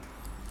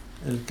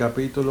El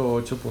capítulo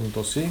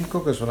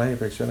 8.5, que son las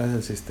infecciones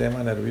del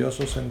sistema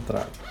nervioso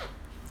central.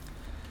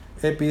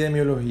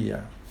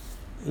 Epidemiología.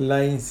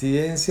 La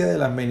incidencia de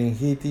las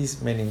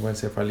meningitis,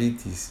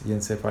 meningoencefalitis y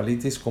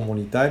encefalitis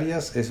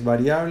comunitarias es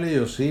variable y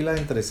oscila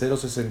entre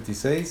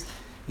 0,66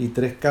 y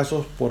 3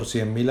 casos por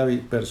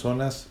 100.000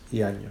 personas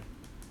y año.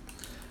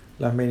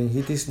 Las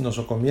meningitis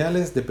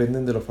nosocomiales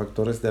dependen de los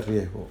factores de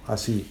riesgo.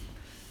 Así,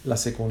 las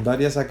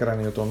secundarias a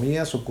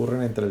craniotomías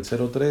ocurren entre el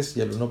 0,3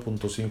 y el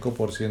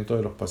 1,5%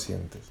 de los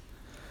pacientes.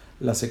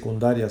 Las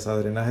secundarias a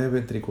drenajes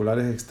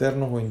ventriculares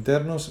externos o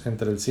internos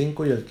entre el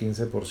 5 y el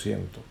 15%.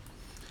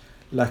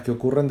 Las que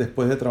ocurren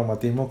después de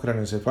traumatismos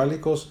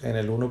cranioencefálicos en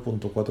el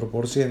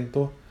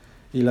 1,4%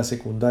 y las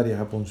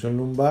secundarias a punción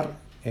lumbar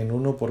en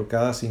 1 por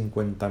cada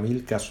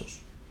 50.000 casos.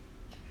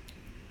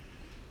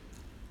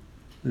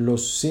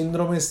 Los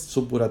síndromes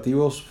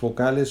supurativos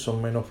focales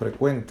son menos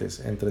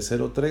frecuentes, entre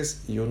 0,3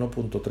 y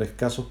 1,3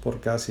 casos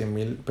por cada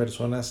 100.000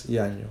 personas y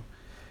año,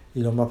 y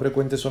los más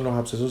frecuentes son los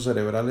abscesos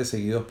cerebrales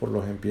seguidos por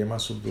los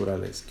empiemas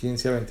subdurales,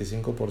 15 a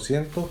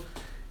 25%,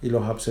 y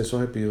los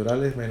abscesos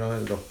epidurales menos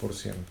del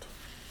 2%.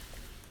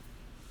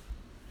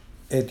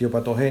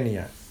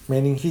 Etiopatogenia.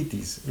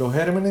 Meningitis. Los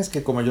gérmenes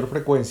que con mayor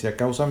frecuencia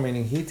causan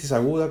meningitis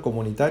aguda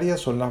comunitaria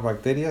son las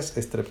bacterias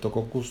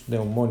Streptococcus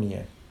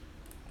pneumoniae,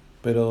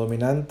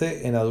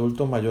 predominante en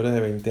adultos mayores de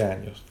 20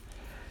 años.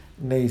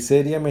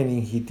 Neisseria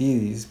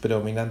meningitidis,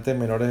 predominante en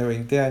menores de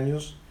 20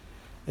 años.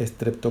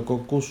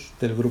 Streptococcus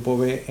del grupo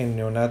B en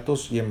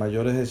neonatos y en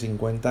mayores de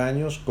 50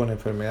 años con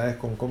enfermedades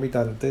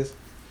concomitantes.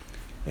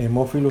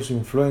 Haemophilus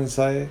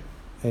influenzae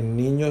en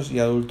niños y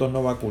adultos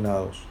no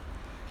vacunados.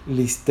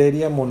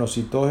 Listeria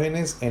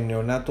monocytogenes en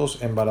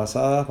neonatos,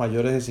 embarazadas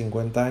mayores de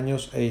 50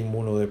 años e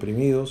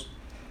inmunodeprimidos,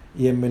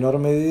 y en menor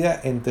medida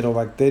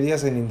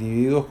enterobacterias en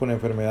individuos con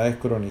enfermedades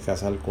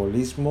crónicas,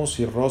 alcoholismo,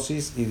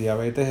 cirrosis y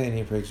diabetes en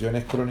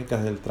infecciones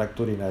crónicas del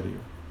tracto urinario.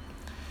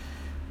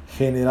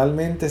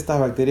 Generalmente estas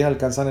bacterias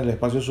alcanzan el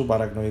espacio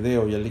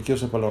subaracnoideo y el líquido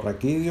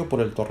cefalorraquídeo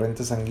por el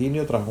torrente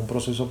sanguíneo tras un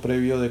proceso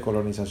previo de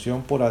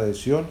colonización por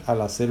adhesión a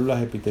las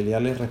células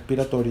epiteliales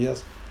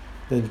respiratorias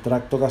del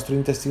tracto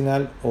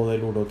gastrointestinal o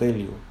del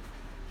urotelio,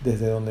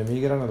 desde donde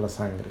migran a la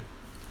sangre.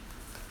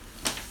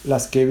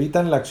 Las que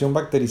evitan la acción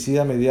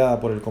bactericida mediada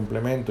por el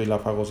complemento y la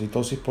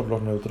fagocitosis por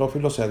los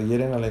neutrófilos se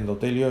adhieren al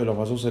endotelio de los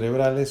vasos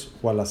cerebrales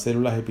o a las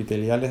células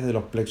epiteliales de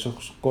los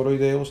plexos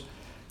coroideos,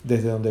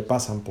 desde donde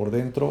pasan por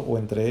dentro o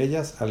entre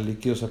ellas al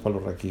líquido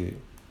cefalorraquídeo.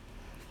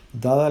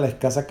 Dada la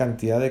escasa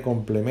cantidad de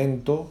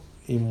complemento,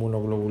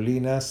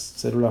 inmunoglobulinas,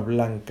 células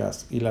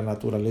blancas y la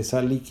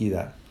naturaleza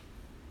líquida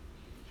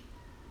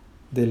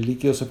del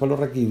líquido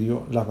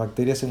cefalorraquídeo, las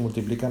bacterias se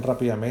multiplican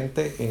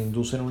rápidamente e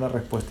inducen una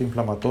respuesta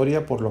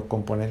inflamatoria por los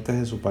componentes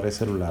de su pared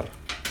celular.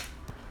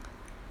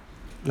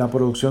 La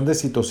producción de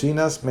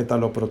citocinas,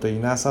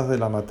 metaloproteinasas de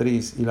la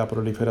matriz y la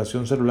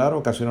proliferación celular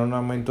ocasiona un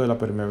aumento de la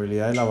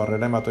permeabilidad de la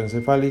barrera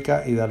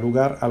hematoencefálica y da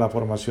lugar a la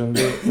formación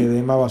de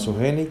edema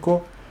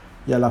vasogénico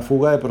y a la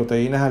fuga de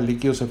proteínas al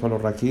líquido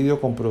cefalorraquídeo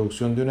con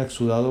producción de un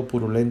exudado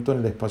purulento en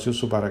el espacio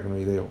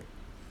subaracnoideo.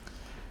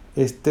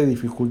 Este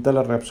dificulta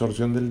la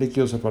reabsorción del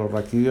líquido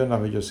cefalorraquídeo en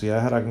las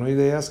vellosidades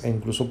aracnoideas e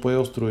incluso puede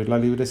obstruir la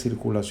libre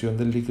circulación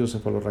del líquido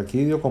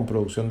cefalorraquídeo con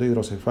producción de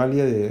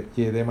hidrocefalia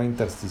y edema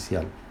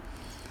intersticial.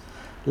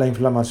 La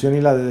inflamación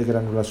y la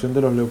desgranulación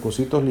de los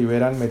leucocitos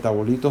liberan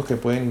metabolitos que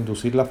pueden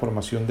inducir la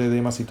formación de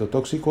edema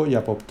citotóxico y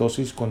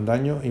apoptosis con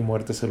daño y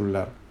muerte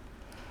celular.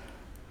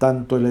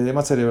 Tanto el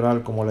edema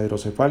cerebral como la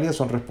hidrocefalia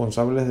son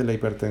responsables de la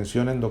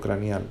hipertensión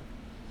endocranial,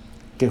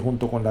 que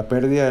junto con la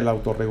pérdida de la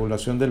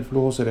autorregulación del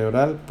flujo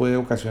cerebral puede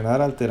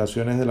ocasionar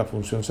alteraciones de la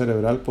función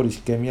cerebral por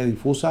isquemia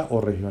difusa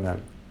o regional.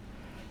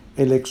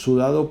 El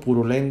exudado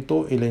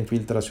purulento y la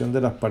infiltración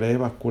de las paredes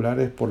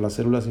vasculares por las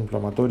células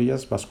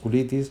inflamatorias,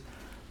 vasculitis,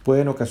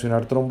 pueden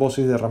ocasionar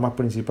trombosis de ramas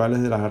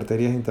principales de las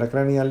arterias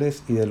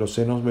intracraneales y de los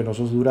senos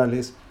venosos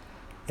durales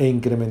e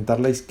incrementar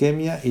la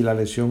isquemia y la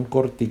lesión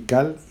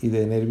cortical y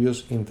de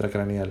nervios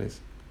intracraneales.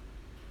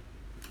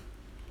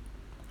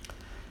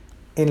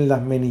 En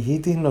las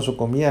meningitis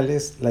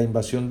nosocomiales, la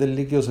invasión del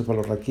líquido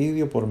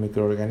cefalorraquídeo por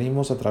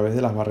microorganismos a través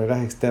de las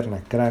barreras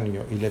externas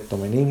cráneo y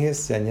leptomeninges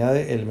se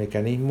añade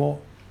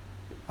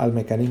al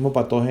mecanismo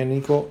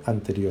patogénico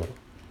anterior.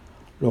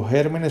 Los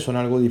gérmenes son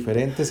algo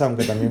diferentes,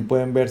 aunque también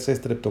pueden verse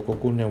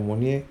Streptococcus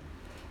pneumoniae,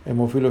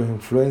 Haemophilus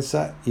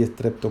influenza y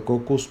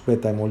Streptococcus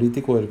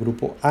beta-hemolítico del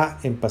grupo A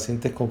en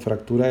pacientes con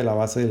fractura de la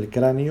base del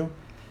cráneo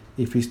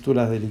y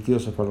fístulas de líquido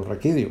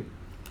cefalorraquídeo,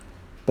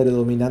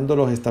 predominando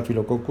los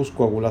Staphylococcus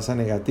coagulasa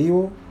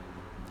negativo,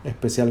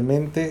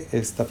 especialmente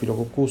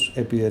Staphylococcus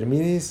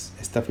epidermidis,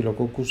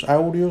 Staphylococcus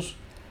aureus,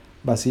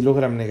 Bacillus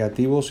gram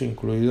negativos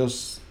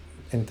incluidos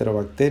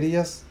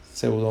enterobacterias,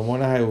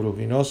 Pseudomonas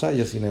aeruginosa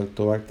y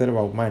Acinetobacter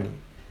baumannii,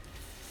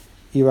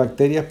 y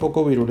bacterias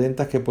poco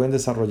virulentas que pueden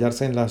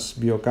desarrollarse en las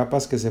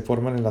biocapas que se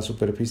forman en la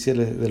superficie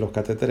de los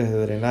catéteres de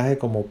drenaje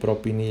como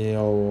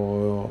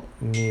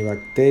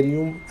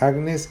Propionibacterium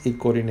agnes y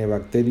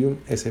Corynebacterium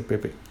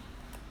spp.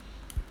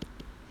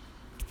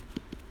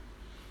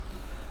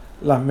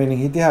 Las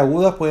meningitis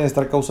agudas pueden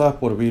estar causadas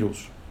por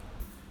virus,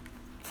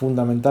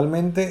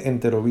 fundamentalmente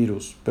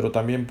enterovirus, pero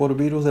también por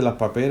virus de las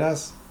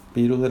paperas,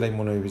 virus de la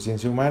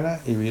inmunodeficiencia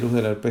humana y virus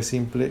del herpes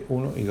simple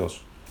 1 y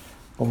 2.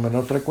 Con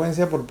menor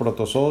frecuencia por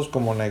protozoos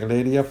como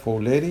Naegleria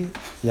fowleri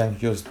y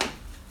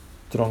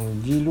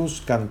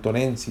Angiostrongylus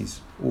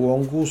cantonensis u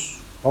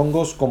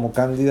hongos como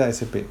Candida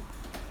sp.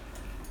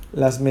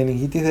 Las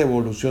meningitis de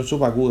evolución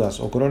subagudas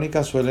o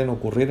crónicas suelen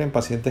ocurrir en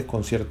pacientes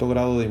con cierto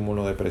grado de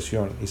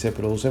inmunodepresión y se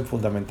producen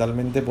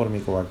fundamentalmente por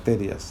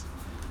micobacterias,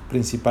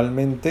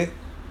 principalmente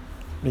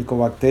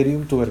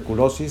Mycobacterium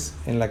tuberculosis,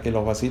 en la que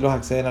los bacilos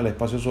acceden al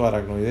espacio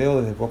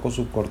subaracnoideo desde focos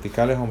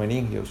subcorticales o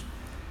meningios,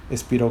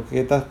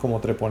 espiroquetas como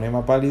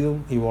Treponema pallidum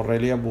y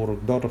Borrelia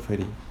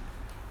burgdorferi,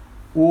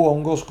 u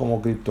hongos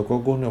como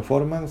Cryptococcus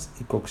neoformans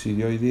y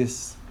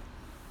Coccidioides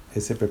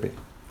spp.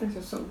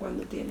 Esos son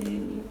cuando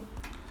tienen...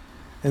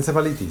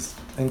 Encefalitis.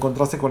 En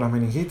contraste con las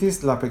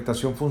meningitis, la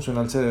afectación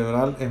funcional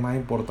cerebral es más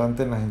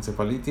importante en las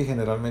encefalitis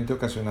generalmente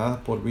ocasionadas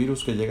por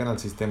virus que llegan al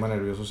sistema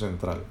nervioso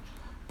central,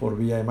 por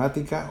vía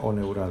hemática o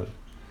neural.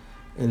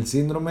 El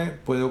síndrome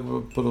puede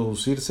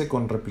producirse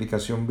con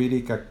replicación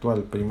vírica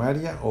actual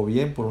primaria o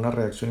bien por una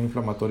reacción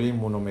inflamatoria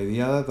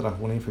inmunomediada tras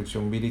una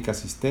infección vírica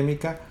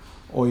sistémica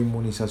o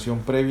inmunización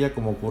previa,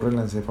 como ocurre en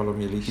la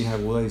encefalomielitis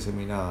aguda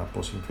diseminada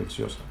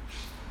posinfecciosa.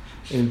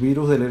 El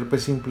virus del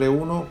herpes simple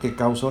 1, que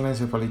causa una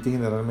encefalitis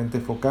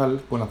generalmente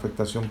focal con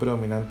afectación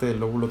predominante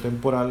del lóbulo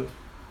temporal.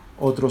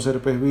 Otros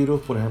herpes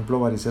virus, por ejemplo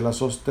varicela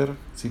zoster,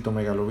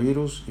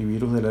 citomegalovirus y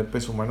virus del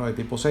herpes humano de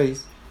tipo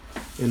 6.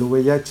 El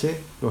VIH,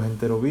 los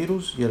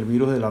enterovirus y el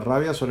virus de la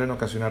rabia suelen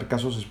ocasionar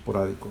casos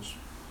esporádicos,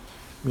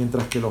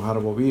 mientras que los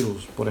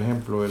arbovirus, por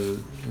ejemplo el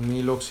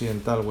Nilo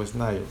occidental West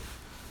Nile,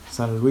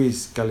 San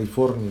Luis,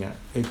 California,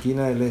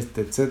 Equina del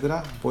Este,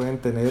 etc., pueden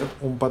tener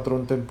un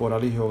patrón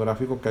temporal y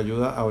geográfico que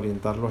ayuda a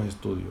orientar los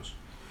estudios.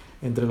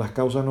 Entre las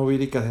causas no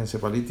víricas de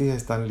encefalitis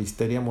están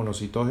Listeria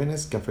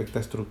monocitógenes, que afecta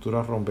a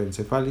estructuras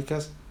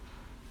romboencefálicas,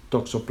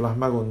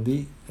 Toxoplasma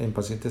gondii en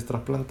pacientes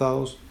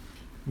trasplantados,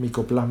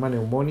 Mycoplasma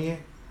pneumoniae,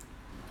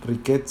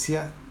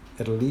 Rickettsia,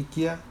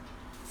 Ehrlichia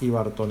y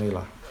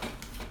Bartonella.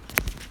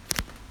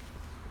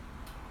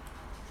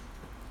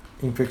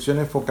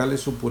 Infecciones focales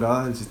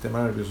supuradas del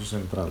sistema nervioso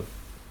central.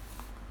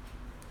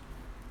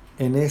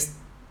 En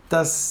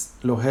estas,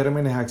 los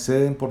gérmenes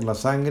acceden por la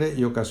sangre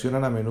y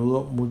ocasionan a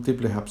menudo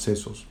múltiples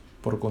abscesos,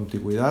 por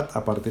contigüidad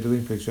a partir de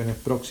infecciones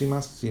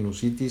próximas,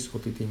 sinusitis,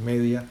 otitis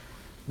media,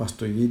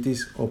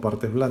 mastoiditis o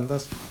partes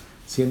blandas,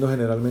 siendo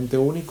generalmente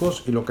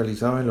únicos y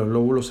localizados en los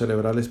lóbulos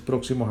cerebrales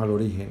próximos al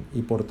origen,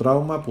 y por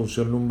trauma,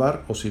 punción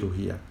lumbar o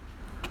cirugía.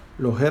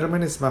 Los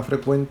gérmenes más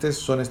frecuentes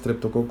son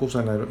Streptococcus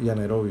y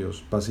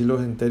anaerobios,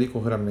 bacilos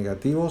entéricos gram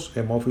negativos,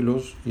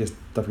 hemófilos y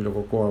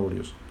estafilococo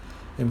aureus.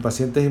 En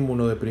pacientes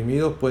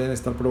inmunodeprimidos pueden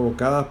estar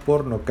provocadas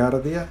por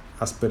nocardia,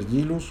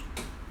 aspergillus,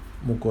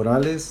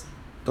 mucorales,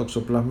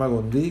 Toxoplasma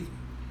gondii,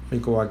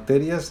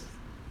 micobacterias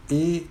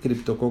y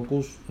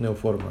Cryptococcus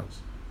neoformans.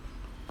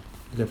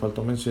 Le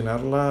faltó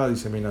mencionar la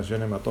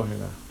diseminación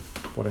hematógena,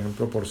 por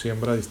ejemplo por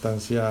siembra a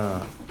distancia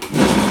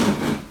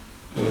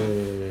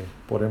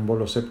por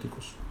émbolos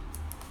sépticos.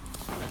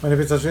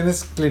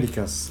 Manifestaciones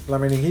clínicas. La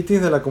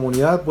meningitis de la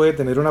comunidad puede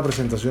tener una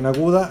presentación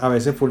aguda, a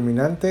veces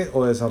fulminante,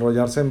 o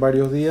desarrollarse en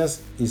varios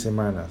días y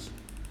semanas.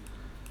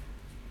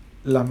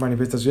 Las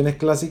manifestaciones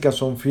clásicas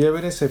son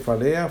fiebre,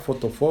 cefalea,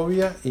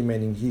 fotofobia y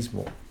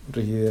meningismo,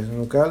 rigidez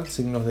nucal,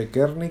 signos de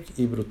Kernik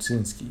y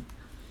Brudzinski,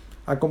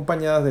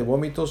 acompañadas de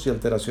vómitos y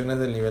alteraciones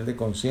del nivel de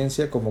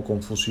conciencia como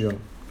confusión,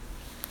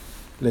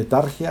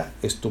 letargia,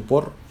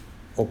 estupor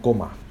o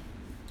coma.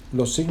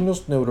 Los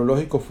signos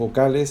neurológicos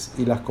focales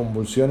y las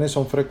convulsiones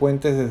son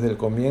frecuentes desde el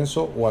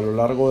comienzo o a lo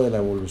largo de la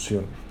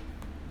evolución.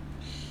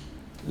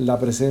 La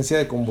presencia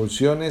de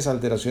convulsiones,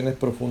 alteraciones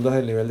profundas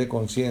del nivel de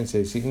conciencia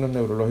y signos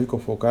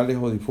neurológicos focales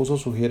o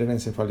difusos sugieren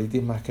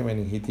encefalitis más que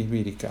meningitis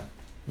vírica,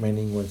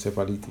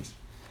 meningoencefalitis.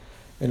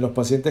 En los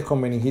pacientes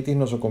con meningitis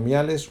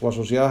nosocomiales o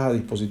asociadas a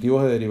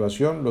dispositivos de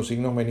derivación, los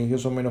signos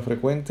meningios son menos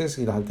frecuentes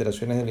y las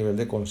alteraciones del nivel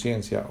de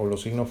conciencia o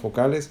los signos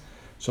focales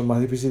son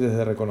más difíciles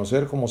de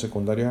reconocer como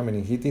secundarios a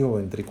meningitis o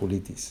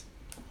ventriculitis.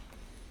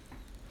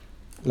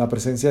 La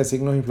presencia de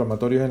signos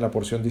inflamatorios en la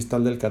porción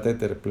distal del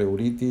catéter,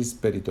 pleuritis,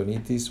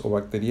 peritonitis o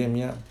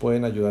bacteriemia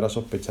pueden ayudar a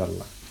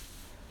sospecharla.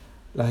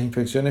 Las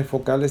infecciones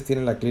focales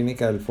tienen la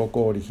clínica del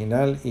foco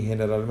original y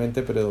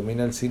generalmente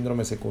predomina el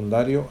síndrome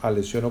secundario a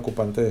lesión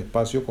ocupante de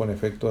espacio con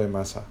efecto de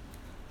masa,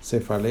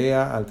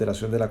 cefalea,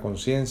 alteración de la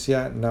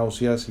conciencia,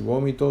 náuseas y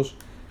vómitos,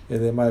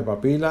 edema de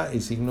papila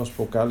y signos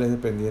focales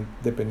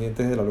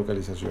dependientes de la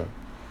localización.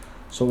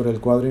 Sobre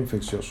el cuadro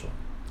infeccioso.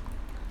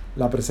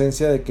 La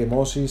presencia de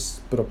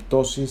quemosis,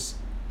 proptosis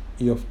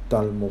y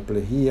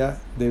oftalmoplejía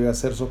debe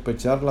hacer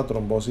sospechar la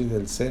trombosis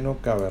del seno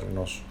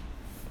cavernoso.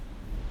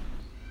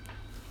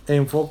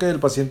 Enfoque del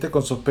paciente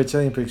con sospecha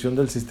de infección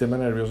del sistema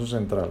nervioso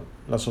central.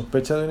 La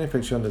sospecha de una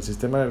infección del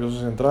sistema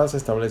nervioso central se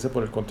establece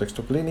por el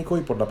contexto clínico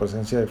y por la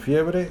presencia de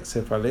fiebre,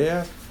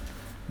 cefalea,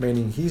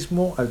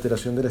 meningismo,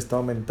 alteración del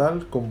estado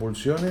mental,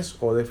 convulsiones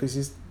o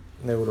déficits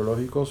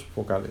neurológicos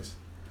focales.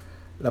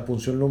 La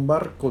punción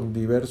lumbar con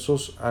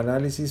diversos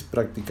análisis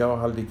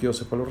practicados al líquido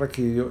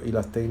cefalorraquídeo y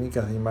las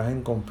técnicas de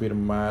imagen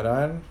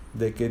confirmarán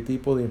de qué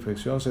tipo de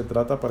infección se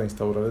trata para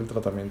instaurar el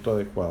tratamiento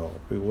adecuado.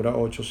 Figura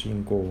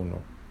 851.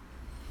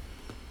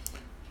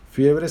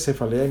 Fiebre,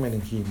 cefalea y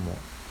meningismo.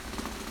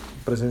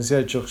 Presencia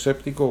de shock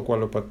séptico o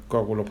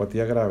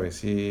coagulopatía grave.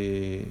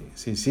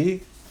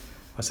 Sí,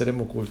 hacer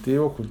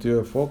hemocultivos, cultivo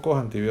de focos,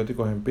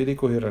 antibióticos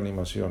empíricos y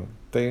reanimación.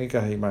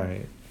 Técnicas de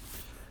imagen.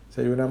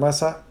 Si hay una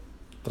masa,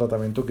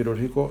 tratamiento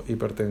quirúrgico,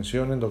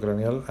 hipertensión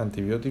endocranial,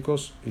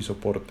 antibióticos y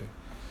soporte.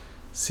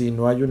 Si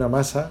no hay una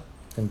masa,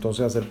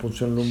 entonces hacer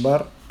punción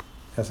lumbar,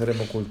 hacer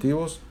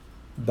hemocultivos,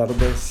 dar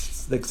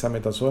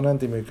dexametasona,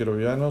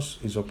 antimicrobianos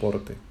y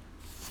soporte.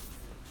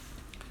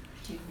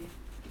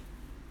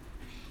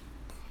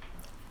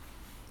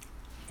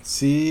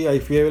 Si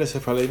hay fiebre,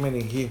 cefalea y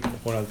meningismo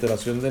con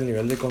alteración del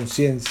nivel de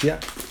conciencia,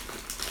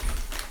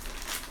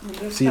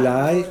 si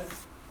la hay,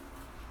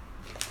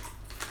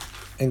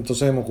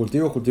 entonces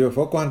hemocultivos, cultivo de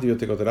focos,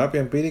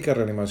 antibioticoterapia empírica,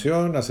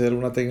 reanimación, hacer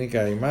una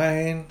técnica de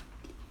imagen.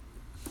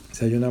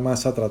 Si hay una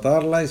masa,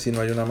 tratarla, y si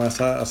no hay una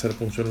masa, hacer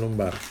punción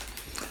lumbar.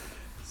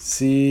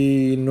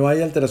 Si no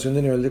hay alteración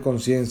de nivel de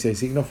conciencia y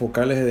signos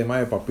focales de edema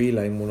de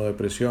papila,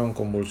 inmunodepresión,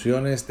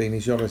 convulsiones de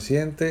inicio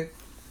reciente,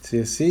 si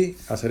es sí,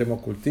 hacer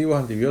hemocultivos,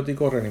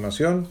 antibióticos,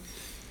 reanimación,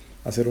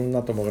 hacer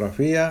una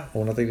tomografía o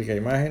una técnica de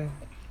imagen,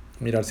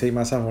 mirar si hay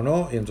masas o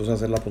no y entonces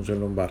hacer la punción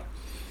lumbar.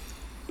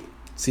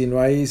 Si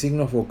no hay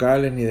signos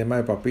focales, ni edema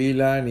de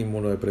papila, ni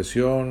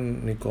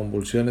inmunodepresión, ni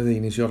convulsiones de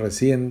inicio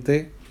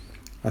reciente,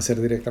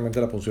 hacer directamente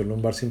la punción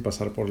lumbar sin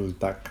pasar por el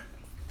TAC.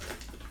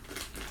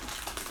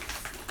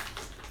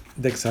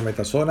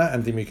 Dexametasona,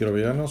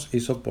 antimicrobianos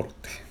y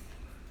soporte.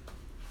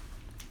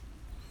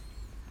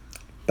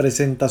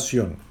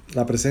 Presentación.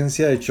 La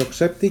presencia de shock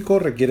séptico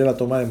requiere la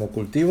toma de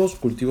hemocultivos,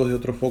 cultivos de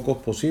otros focos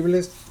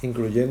posibles,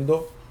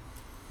 incluyendo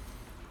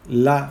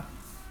la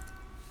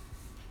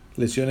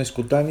lesiones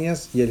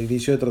cutáneas y el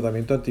inicio de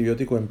tratamiento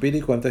antibiótico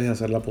empírico antes de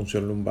hacer la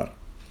punción lumbar.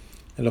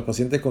 En los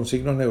pacientes con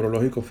signos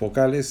neurológicos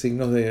focales,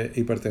 signos de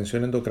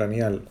hipertensión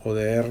endocranial o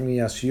de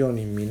herniación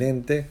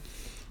inminente,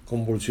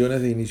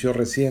 convulsiones de inicio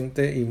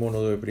reciente,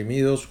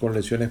 inmunodeprimidos con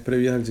lesiones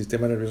previas del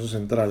sistema nervioso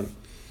central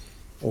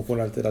o con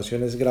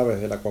alteraciones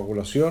graves de la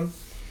coagulación,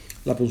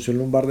 la punción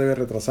lumbar debe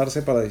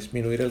retrasarse para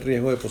disminuir el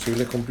riesgo de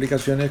posibles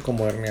complicaciones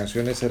como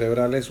herniaciones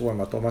cerebrales o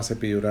hematomas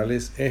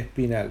epidurales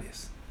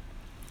espinales.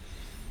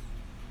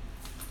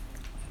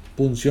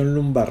 Punción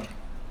lumbar.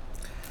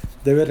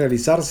 Debe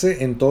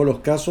realizarse en todos los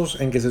casos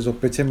en que se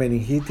sospeche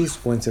meningitis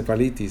o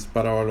encefalitis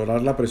para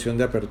valorar la presión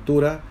de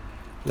apertura,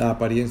 la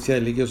apariencia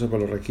del líquido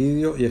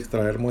cefalorraquídeo y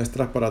extraer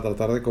muestras para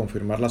tratar de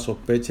confirmar la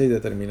sospecha y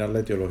determinar la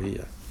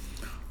etiología.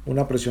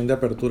 Una presión de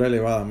apertura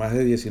elevada, más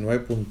de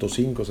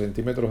 19.5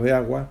 centímetros de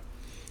agua,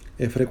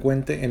 es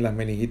frecuente en las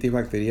meningitis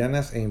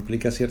bacterianas e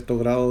implica cierto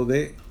grado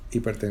de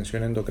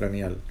hipertensión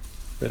endocranial,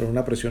 pero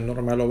una presión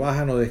normal o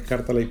baja no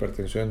descarta la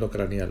hipertensión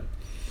endocranial.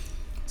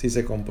 Si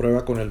se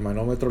comprueba con el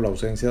manómetro la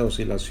ausencia de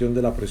oscilación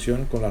de la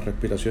presión con las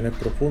respiraciones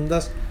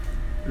profundas,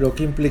 lo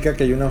que implica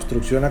que hay una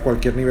obstrucción a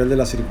cualquier nivel de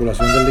la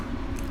circulación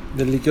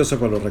del líquido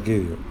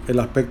cefalorraquídeo. El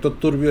aspecto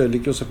turbio del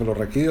líquido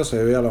cefalorraquídeo se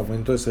debe al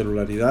aumento de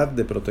celularidad,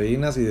 de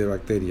proteínas y de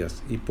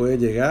bacterias, y puede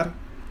llegar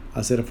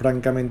a ser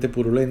francamente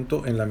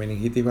purulento en la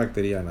meningitis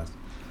bacteriana.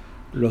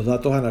 Los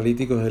datos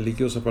analíticos del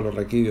líquido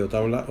cefalorraquídeo,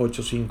 tabla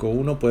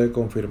 851, puede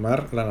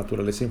confirmar la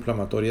naturaleza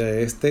inflamatoria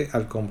de este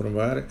al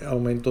comprobar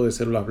aumento de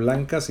células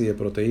blancas y de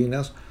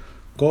proteínas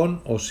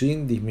con o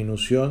sin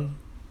disminución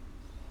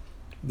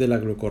de la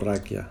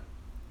glucorraquia.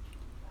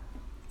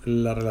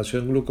 La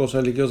relación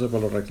glucosa-líquido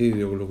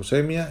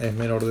cefalorraquídeo-glucemia es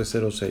menor de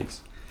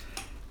 0,6.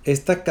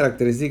 Estas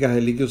características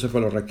del líquido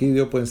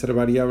cefalorraquídeo pueden ser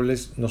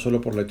variables no solo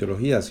por la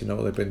etiología,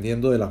 sino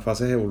dependiendo de las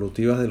fases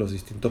evolutivas de los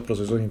distintos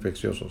procesos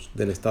infecciosos,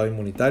 del estado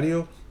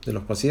inmunitario de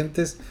los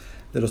pacientes,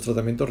 de los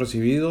tratamientos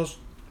recibidos,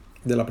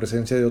 de la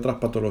presencia de otras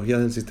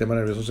patologías del sistema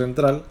nervioso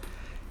central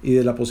y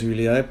de la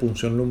posibilidad de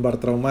punción lumbar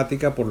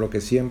traumática, por lo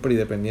que siempre y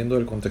dependiendo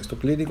del contexto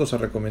clínico se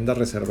recomienda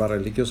reservar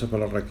el líquido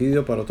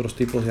cefalorraquídeo para otros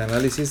tipos de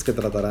análisis que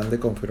tratarán de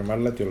confirmar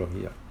la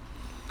etiología.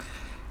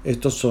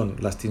 Estos son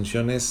las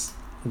tinciones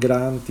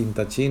Gram,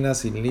 tinta china,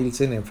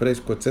 Nielsen, en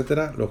fresco,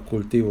 etc., los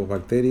cultivos,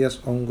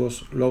 bacterias,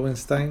 hongos,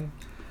 Lowenstein,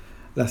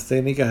 las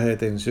técnicas de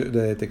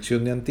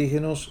detección de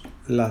antígenos,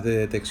 las de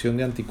detección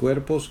de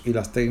anticuerpos y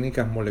las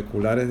técnicas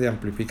moleculares de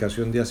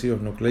amplificación de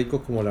ácidos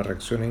nucleicos como la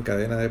reacción en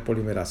cadena de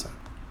polimerasa.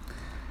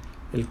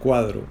 El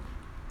cuadro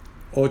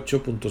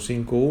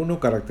 8.51,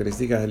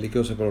 características del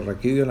líquido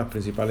cefalorraquídeo en las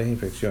principales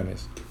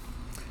infecciones.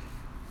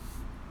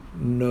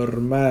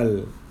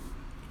 Normal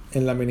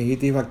en la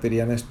meningitis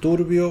bacteriana es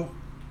turbio.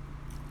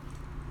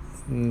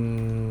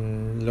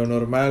 Lo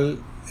normal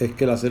es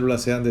que las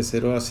células sean de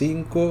 0 a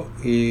 5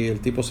 y el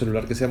tipo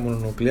celular que sean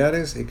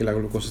mononucleares y que la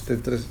glucosa esté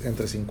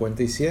entre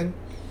 50 y 100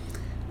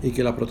 y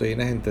que la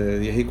proteína es entre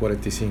 10 y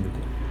 45.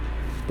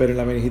 Pero en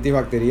la meningitis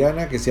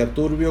bacteriana que sea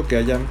turbio, que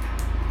haya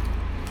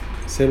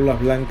células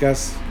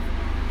blancas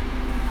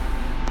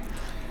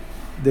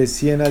de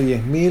 100 a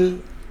 10.000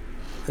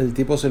 el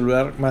tipo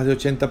celular más de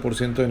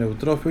 80% de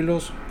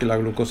neutrófilos, que la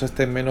glucosa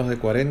esté en menos de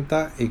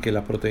 40 y que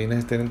las proteínas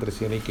estén entre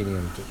 100 y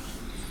 500.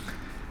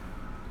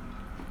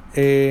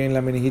 En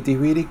la meningitis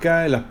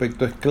vírica el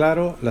aspecto es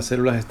claro, las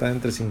células están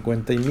entre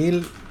 50 y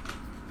 1000,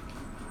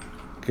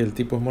 que el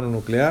tipo es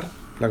mononuclear,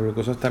 la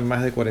glucosa está en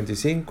más de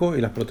 45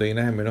 y las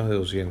proteínas en menos de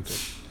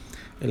 200.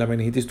 En la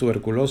meningitis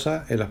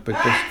tuberculosa el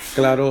aspecto es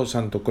claro,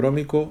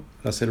 santocrómico,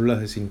 las células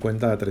de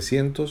 50 a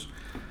 300,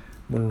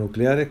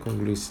 mononucleares con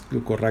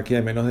glucorraquia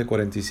de menos de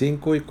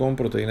 45 y con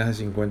proteínas de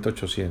 50 a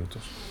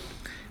 800.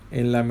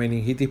 En la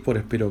meningitis por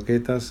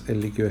espiroquetas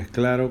el líquido es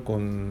claro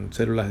con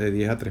células de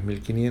 10 a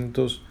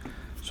 3500,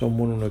 son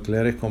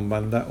mononucleares con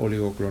banda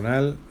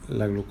oligoclonal,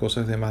 la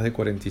glucosa es de más de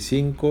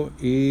 45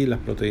 y las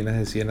proteínas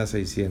de 100 a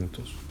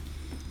 600.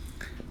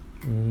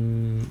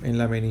 En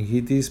la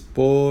meningitis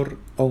por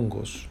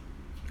hongos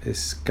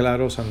es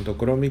claro,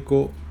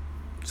 santocrómico,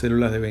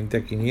 células de 20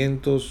 a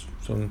 500,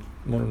 son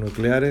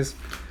mononucleares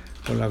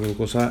con la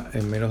glucosa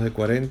en menos de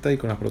 40 y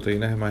con las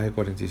proteínas de más de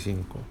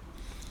 45.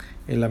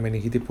 En la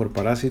meningitis por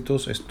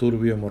parásitos es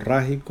turbio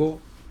hemorrágico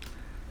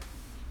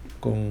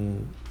con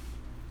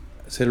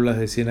células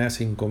de 100 a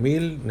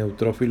 5000,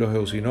 neutrófilos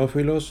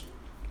eosinófilos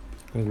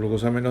con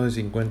glucosa menos de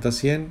 50 a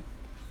 100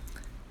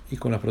 y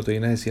con las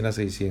proteínas de 100 a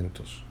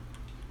 600.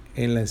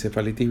 En la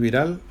encefalitis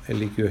viral el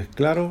líquido es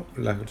claro,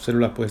 las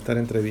células pueden estar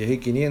entre 10 y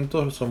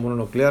 500, son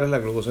mononucleares, la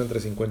glucosa entre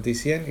 50 y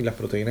 100 y las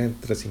proteínas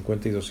entre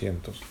 50 y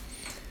 200.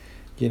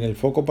 Y en el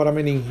foco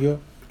parameningio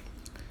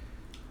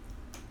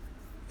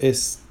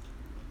es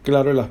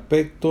claro el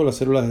aspecto, las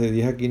células de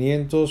 10 a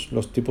 500,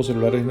 los tipos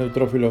celulares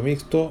neutrófilo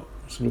mixto,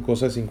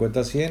 glucosa de 50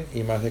 a 100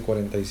 y más de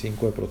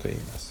 45 de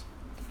proteínas.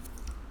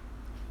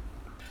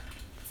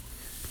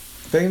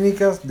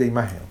 Técnicas de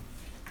imagen.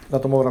 La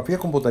tomografía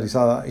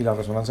computarizada y la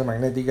resonancia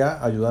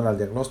magnética ayudan al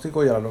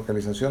diagnóstico y a la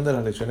localización de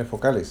las lesiones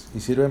focales y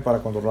sirven para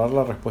controlar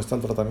la respuesta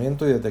al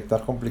tratamiento y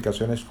detectar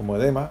complicaciones como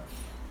edema,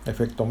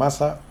 efecto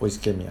masa o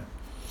isquemia.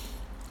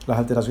 Las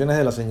alteraciones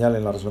de la señal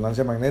en la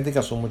resonancia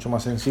magnética son mucho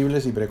más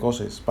sensibles y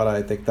precoces para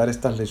detectar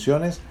estas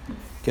lesiones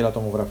que la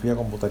tomografía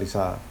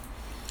computarizada.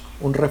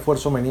 Un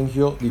refuerzo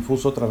meningio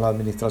difuso tras la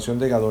administración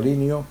de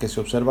gadolinio que se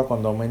observa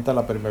cuando aumenta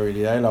la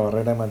permeabilidad de la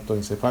barrera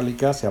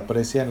hematoencefálica se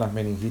aprecia en las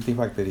meningitis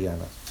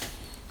bacterianas.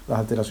 Las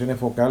alteraciones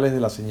focales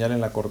de la señal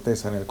en la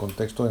corteza en el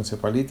contexto de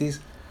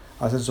encefalitis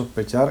hacen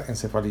sospechar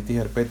encefalitis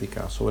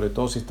herpética, sobre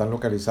todo si están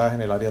localizadas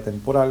en el área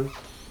temporal,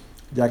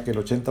 ya que el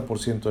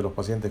 80% de los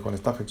pacientes con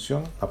esta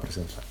afección la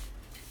presentan.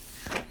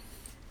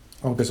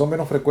 Aunque son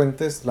menos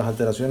frecuentes, las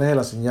alteraciones de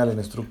la señal en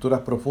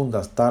estructuras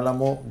profundas,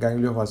 tálamo,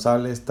 ganglios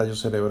basales, tallo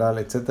cerebral,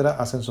 etc.,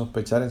 hacen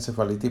sospechar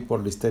encefalitis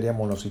por listeria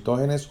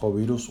monocitógenes o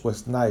virus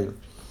West Nile,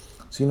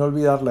 sin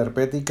olvidar la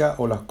herpética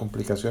o las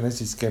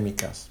complicaciones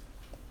isquémicas.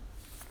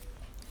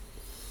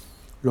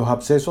 Los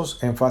abscesos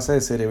en fase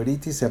de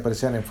cerebritis se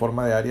aprecian en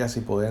forma de áreas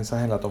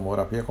hipodensas en la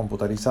tomografía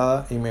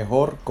computarizada y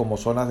mejor como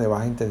zonas de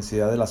baja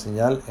intensidad de la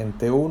señal en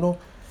T1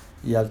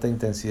 y alta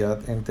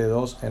intensidad en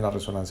T2 en la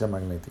resonancia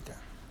magnética.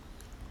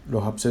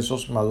 Los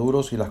abscesos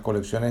maduros y las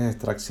colecciones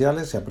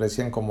extraxiales se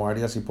aprecian como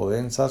áreas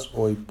hipodensas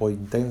o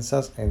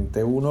hipointensas en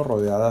T1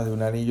 rodeadas de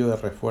un anillo de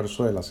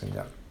refuerzo de la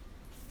señal.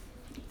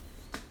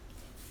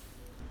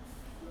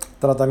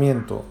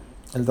 Tratamiento.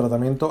 El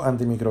tratamiento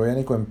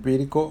antimicrobiánico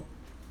empírico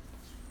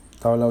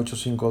tabla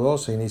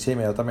 852 se inicia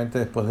inmediatamente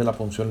después de la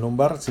punción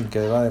lumbar sin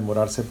que deba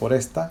demorarse por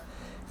esta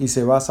y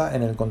se basa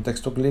en el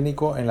contexto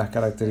clínico, en las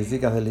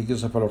características del líquido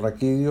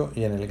cefalorraquídeo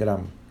y en el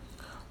GRAM.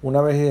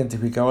 Una vez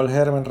identificado el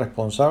germen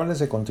responsable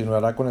se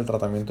continuará con el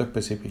tratamiento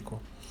específico.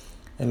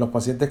 En los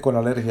pacientes con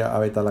alergia a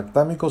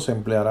betalactámicos se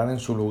emplearán en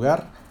su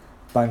lugar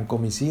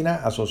vancomicina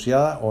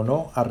asociada o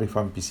no a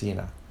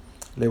rifampicina,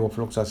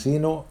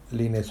 levofloxacino,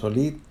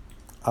 linezolid,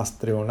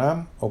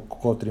 astreonam o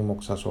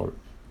cotrimoxazol.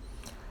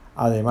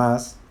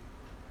 Además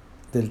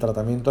del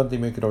tratamiento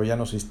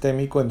antimicrobiano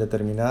sistémico en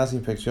determinadas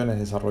infecciones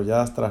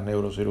desarrolladas tras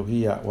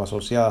neurocirugía o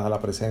asociadas a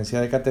la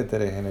presencia de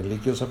catéteres en el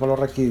líquido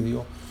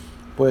cefalorraquídeo,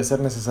 puede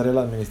ser necesaria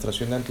la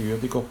administración de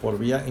antibióticos por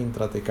vía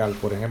intratecal,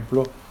 por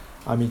ejemplo,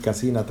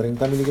 amicacina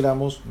 30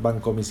 mg,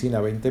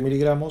 vancomicina 20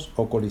 mg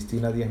o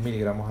colistina 10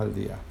 mg al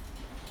día.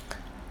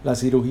 La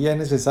cirugía es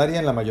necesaria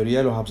en la mayoría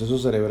de los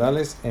abscesos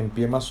cerebrales,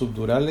 empiemas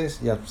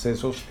subdurales y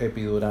abscesos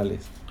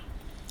epidurales.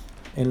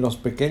 En los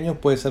pequeños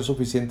puede ser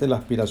suficiente la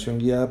aspiración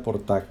guiada por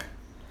TAC.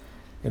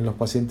 En los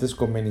pacientes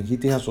con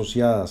meningitis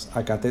asociadas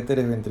a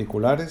catéteres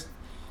ventriculares,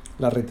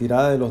 la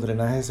retirada de los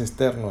drenajes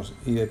externos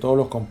y de todos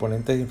los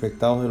componentes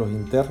infectados de los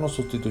internos,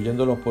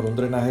 sustituyéndolos por un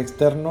drenaje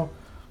externo,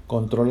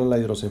 controla la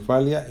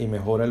hidrocefalia y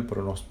mejora el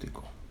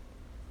pronóstico.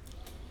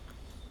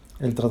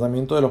 El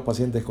tratamiento de los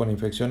pacientes con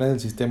infecciones del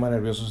sistema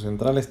nervioso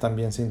central es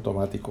también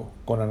sintomático,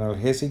 con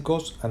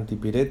analgésicos,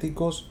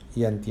 antipiréticos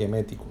y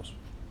antieméticos.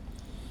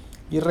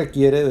 Y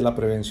requiere de la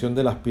prevención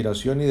de la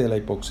aspiración y de la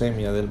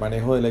hipoxemia, del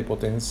manejo de la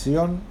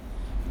hipotensión,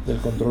 del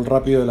control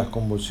rápido de las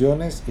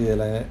convulsiones y de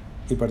la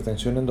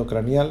hipertensión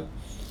endocranial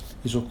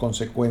y sus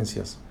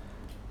consecuencias,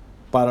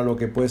 para lo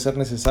que puede ser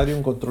necesario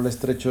un control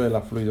estrecho de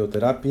la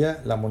fluidoterapia,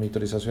 la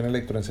monitorización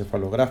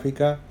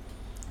electroencefalográfica,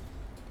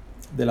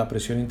 de la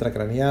presión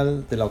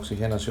intracraneal, de la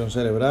oxigenación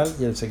cerebral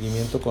y el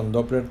seguimiento con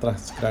Doppler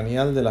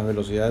transcraneal de las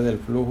velocidades del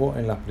flujo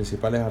en las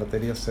principales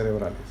arterias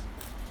cerebrales.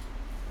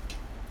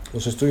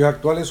 Los estudios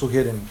actuales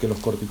sugieren que los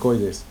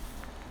corticoides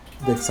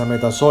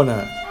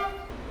dexametasona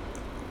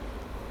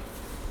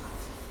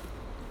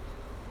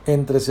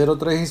entre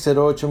 0,3 y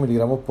 0,8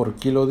 miligramos por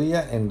kilo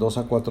día en 2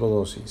 a 4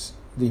 dosis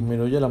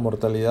disminuye la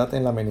mortalidad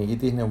en la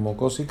meningitis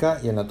neumocócica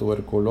y en la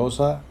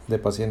tuberculosa de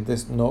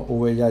pacientes no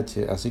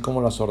VIH, así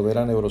como la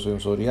sordera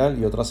neurosensorial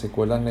y otras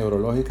secuelas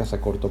neurológicas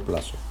a corto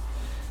plazo.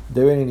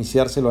 Deben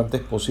iniciarse lo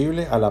antes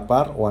posible, a la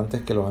par o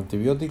antes que los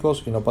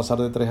antibióticos, y no pasar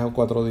de 3 a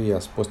 4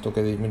 días, puesto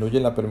que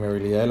disminuyen la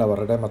permeabilidad de la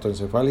barrera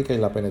hematoencefálica y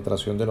la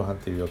penetración de los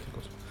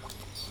antibióticos.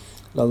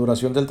 La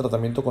duración del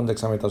tratamiento con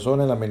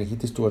dexametasona en la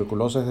meningitis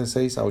tuberculosa es de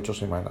 6 a 8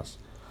 semanas.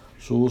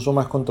 Su uso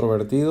más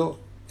controvertido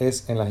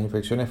es en las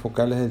infecciones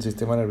focales del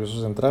sistema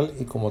nervioso central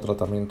y como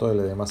tratamiento del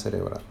edema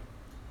cerebral.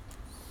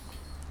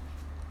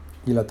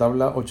 Y la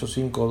tabla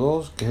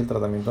 852, que es el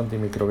tratamiento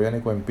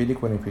antimicrobiánico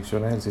empírico en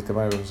infecciones del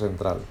sistema nervioso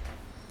central.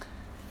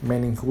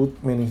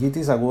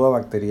 Meningitis aguda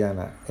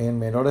bacteriana. En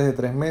menores de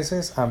 3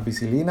 meses,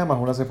 ampicilina más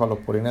una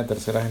cefalosporina de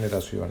tercera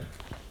generación.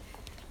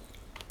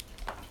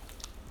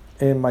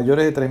 En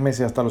mayores de 3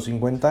 meses hasta los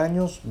 50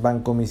 años,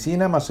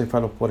 vancomicina más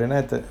cefalosporina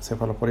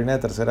de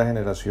tercera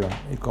generación.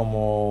 Y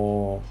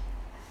como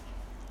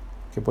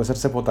que puede ser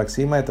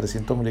cefotaxima de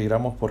 300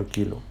 miligramos por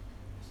kilo.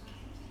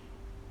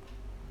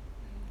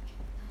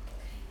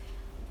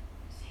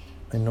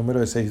 En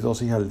número de 6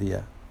 dosis al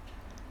día.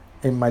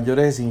 En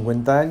mayores de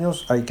 50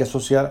 años hay que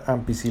asociar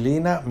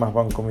ampicilina más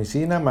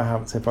vancomicina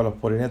más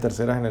cefalosporina de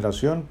tercera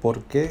generación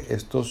porque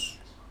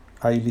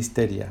hay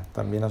listeria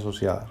también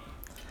asociada.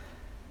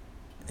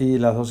 Y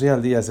las dosis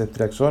al día es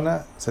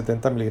ceftriaxona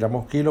 70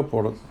 miligramos kilo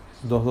por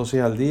 2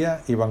 dosis al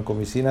día y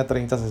vancomicina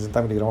 30 a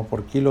 60 miligramos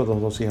por kilo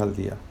 2 dosis al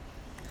día.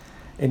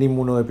 En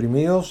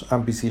inmunodeprimidos,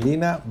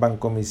 ampicilina,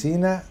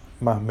 vancomicina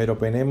más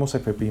meropenem o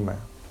cefepima.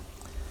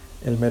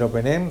 El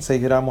meropenem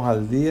 6 gramos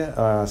al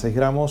día, 6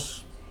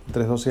 gramos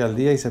 3 dosis al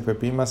día y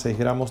cefepima 6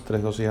 gramos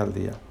 3 dosis al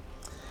día.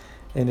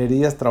 En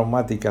heridas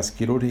traumáticas,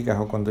 quirúrgicas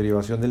o con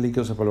derivación del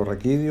líquido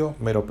cefalorraquídeo,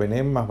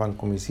 meropenem más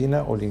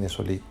vancomicina o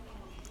linezolid.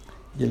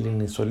 Y el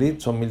linezolid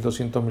son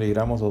 1200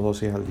 miligramos 2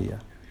 dosis al día.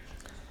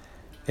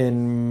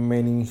 En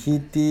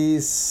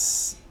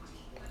meningitis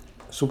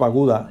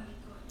subaguda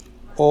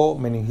o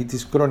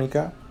meningitis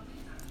crónica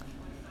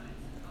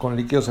con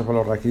líquido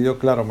cefalorraquídeo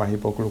claro más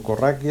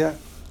hipoglucorraquia,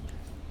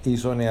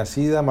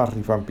 isoniazida más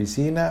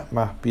rifampicina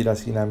más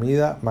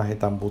piracinamida más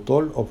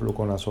etambutol o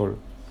fluconazol.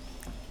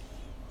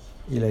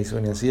 Y la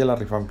isoniazida, la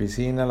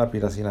rifampicina, la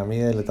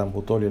piracinamida, el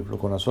etambutol y el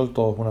fluconazol,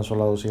 todos una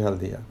sola dosis al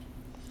día.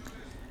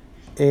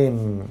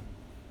 En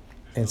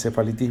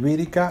encefalitis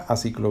vírica,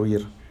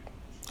 aciclovir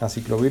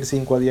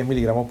 5 a 10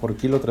 miligramos por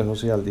kilo, 3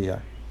 dosis al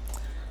día.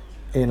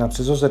 En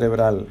absceso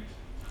cerebral,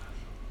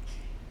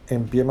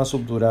 empiema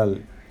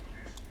subdural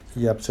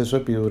y absceso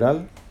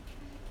epidural,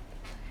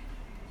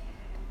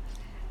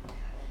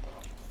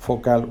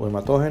 focal o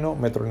hematógeno,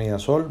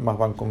 metronidazol más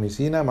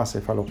vancomicina más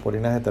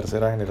cefalosporinas de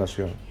tercera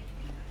generación.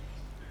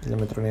 Y el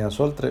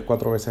metronidazol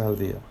 4 veces al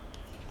día.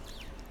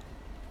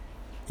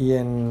 Y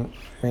en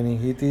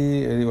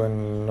meningitis,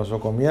 en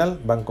nosocomial,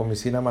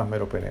 vancomicina más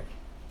meropenem.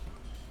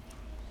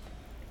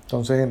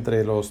 Entonces,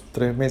 entre los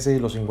 3 meses y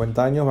los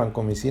 50 años,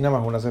 vancomicina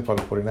más una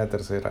cefalosporina de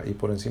tercera. Y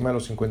por encima de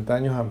los 50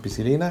 años,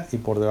 ampicilina. Y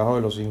por debajo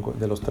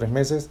de los 3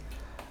 meses,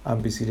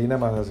 ampicilina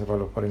más la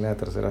cefalosporina de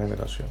tercera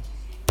generación.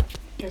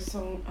 Que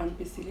son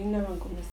ampicilina, vancomicina.